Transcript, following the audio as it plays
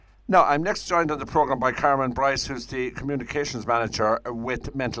Now, I'm next joined on the programme by Carmen Bryce, who's the Communications Manager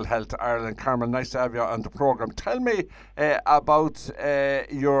with Mental Health Ireland. Carmen, nice to have you on the programme. Tell me about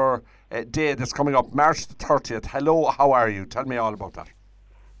your day that's coming up, March the 30th. Hello, how are you? Tell me all about that.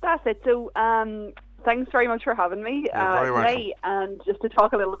 That's it. So thanks very much for having me today. And just to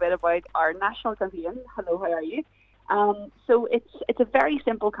talk a little bit about our national campaign, Hello, how are you? So it's a very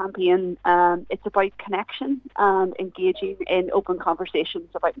simple campaign. It's about connection and engaging in open conversations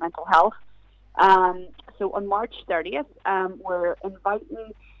about mental health. So on March 30th, we're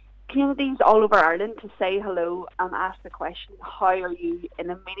inviting communities all over Ireland to say hello and ask the question, how are you, in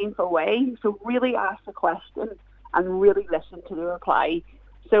a meaningful way? So really ask the question and really listen to the reply.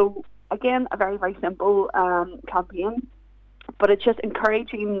 So again, a very, very simple campaign, but it's just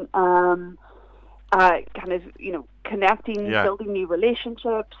encouraging connecting, building new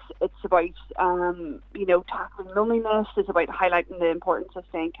relationships. It's about, tackling loneliness. It's about highlighting the importance of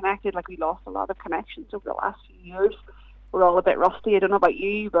staying connected. Like, we lost a lot of connections over the last few years. We're all a bit rusty. I don't know about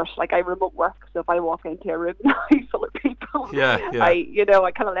you, but I remote work, so if I walk into a room now full of people,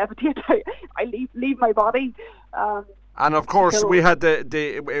 I kind of levitate. I leave my body. And of course, we had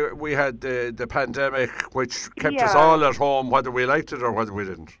the pandemic, which kept us all at home, whether we liked it or whether we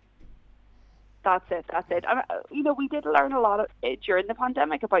didn't. That's it. And, we did learn a lot during the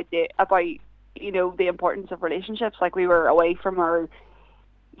pandemic about the importance of relationships. Like, we were away from our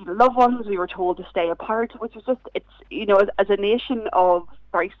loved ones. We were told to stay apart, which is just, as a nation of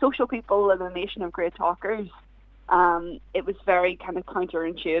very social people and a nation of great talkers, it was very kind of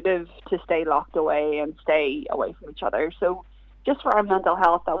counterintuitive to stay locked away and stay away from each other. So just for our mental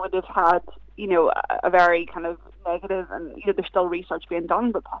health, that would have had, a very kind of negative, and, there's still research being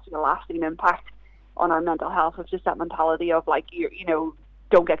done, but possibly a lasting impact on our mental health of just that mentality of, like,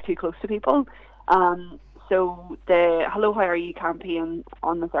 don't get too close to people. So the Hello, How Are You campaign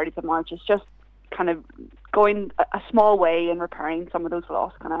on the 30th of March is just kind of going a small way in repairing some of those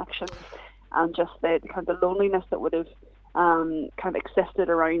lost connections and just the kind of the loneliness that would have kind of existed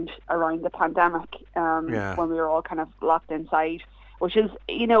around the pandemic when we were all kind of locked inside, which is,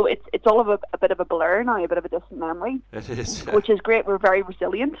 it's all of a bit of a blur now, a bit of a distant memory. It is. Which is great. We're very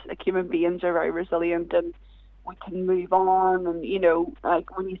resilient. Like, human beings are very resilient, and we can move on. And,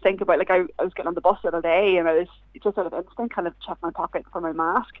 like, when you think about, like, I was getting on the bus the other day, and I was just out of instinct kind of check my pocket for my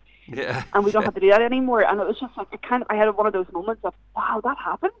mask. Yeah. And we don't have to do that anymore. And it was just like, I had one of those moments of, wow, that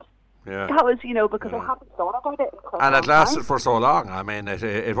happened. Yeah. That was, because I hadn't thought about it. And it lasted for so long. I mean,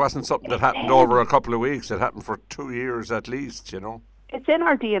 it wasn't something that happened over a couple of weeks. It happened for 2 years at least, It's in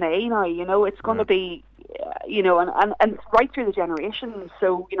our DNA now, it's going to be, and right through the generations.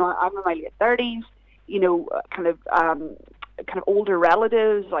 So, I'm in my late 30s, kind of older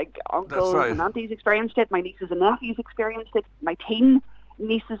relatives, like uncles and aunties experienced it. My nieces and nephews experienced it. My teen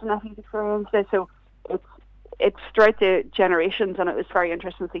nieces and nephews experienced it. So it's throughout the generations, and it was very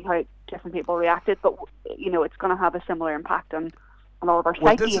interesting to see how different people reacted. But, it's going to have a similar impact on all of our psyche.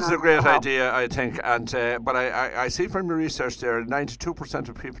 Well, this is a great idea, I think, and but I see from your research there, 92%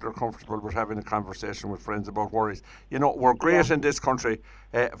 of people are comfortable with having a conversation with friends about worries. We're great in this country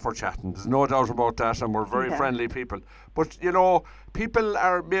for chatting. There's no doubt about that, and we're very friendly people. But, people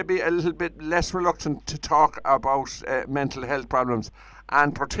are maybe a little bit less reluctant to talk about mental health problems,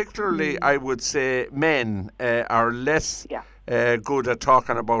 and particularly, I would say, men are less good at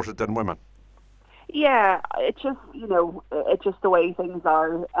talking about it than women. Yeah, it's just, it's just the way things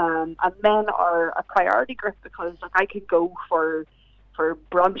are. And men are a priority group because, like, I can go for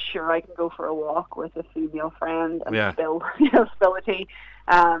brunch, or I can go for a walk with a female friend and spill a tea.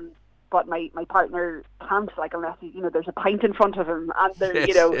 But my partner can't, like, unless there's a pint in front of him, and they're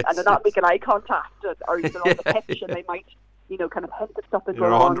and they're not making eye contact, or on the pitch, and they might kind of hint at stuff that's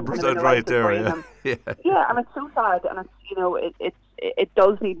going on. You're 100% right there. Yeah, and it's so sad, and it's it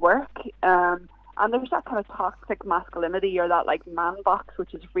does need work. And there's that kind of toxic masculinity, or that, like, man box,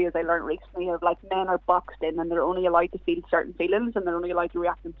 which is a phrase I learned recently, of, like, men are boxed in and they're only allowed to feel certain feelings, and they're only allowed to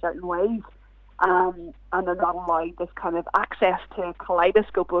react in certain ways. And they're not allowed this kind of access to a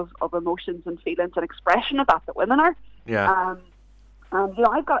kaleidoscope of emotions and feelings and expression of that women are. Yeah. And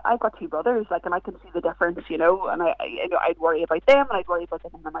I've got two brothers, like, and I can see the difference, and I'd worry about them, and I'd worry about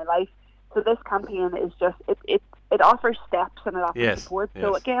them in my life. So this campaign is just it offers steps, and it offers support.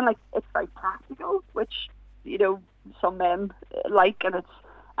 So again, like, it's very practical, which some men like, and it's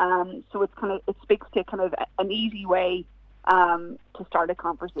so it's kind of, it speaks to kind of an easy way to start a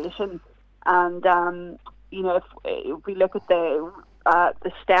conversation. And if we look at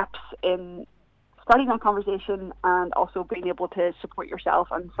the steps in starting that conversation, and also being able to support yourself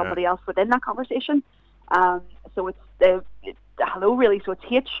and somebody else within that conversation. So it's hello really. So it's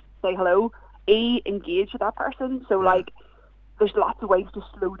H, say hello. E, engage with that person. So like, there's lots of ways to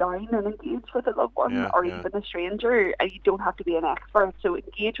slow down and engage with a loved one or even a stranger, and you don't have to be an expert. So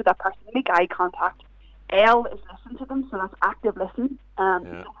engage with that person, make eye contact. L is listen to them, so that's active listen. You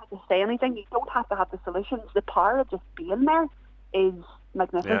don't have to say anything. You don't have to have the solutions. The power of just being there is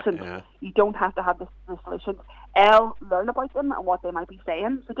magnificent. You don't have to have the solutions. L, learn about them and what they might be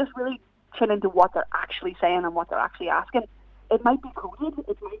saying. So just really tune into what they're actually saying and what they're actually asking. It might be coded.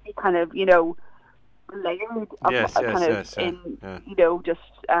 It might be kind of, layered just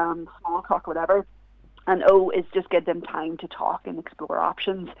small talk or whatever. And O is just give them time to talk and explore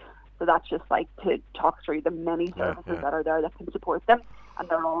options. So that's just like to talk through the many services that are there that can support them, and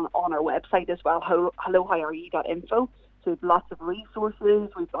they're on our website as well, hellohoware.info. So we've lots of resources,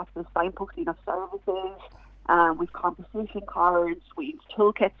 we've lots of signposting of services, we've conversation cards, we've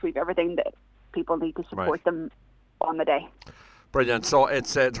toolkits, we've everything that people need to support them on the day. Brilliant. So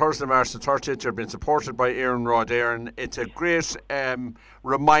it's Thursday, March the 30th. You've been supported by Éireann Rud Éireann. It's a great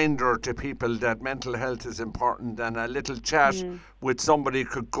reminder to people that mental health is important, and a little chat with somebody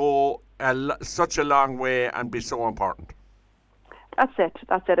could go such a long way and be so important. That's it.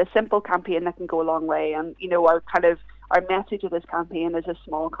 A simple campaign that can go a long way. And, our message of this campaign is a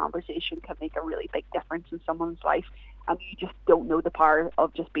small conversation can make a really big difference in someone's life. And you just don't know the power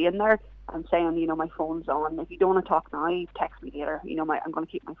of just being there and saying, my phone's on. If you don't want to talk now, text me later. I'm going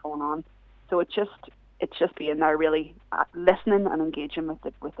to keep my phone on. So it's just being there, really listening and engaging with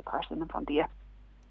the person in front of you.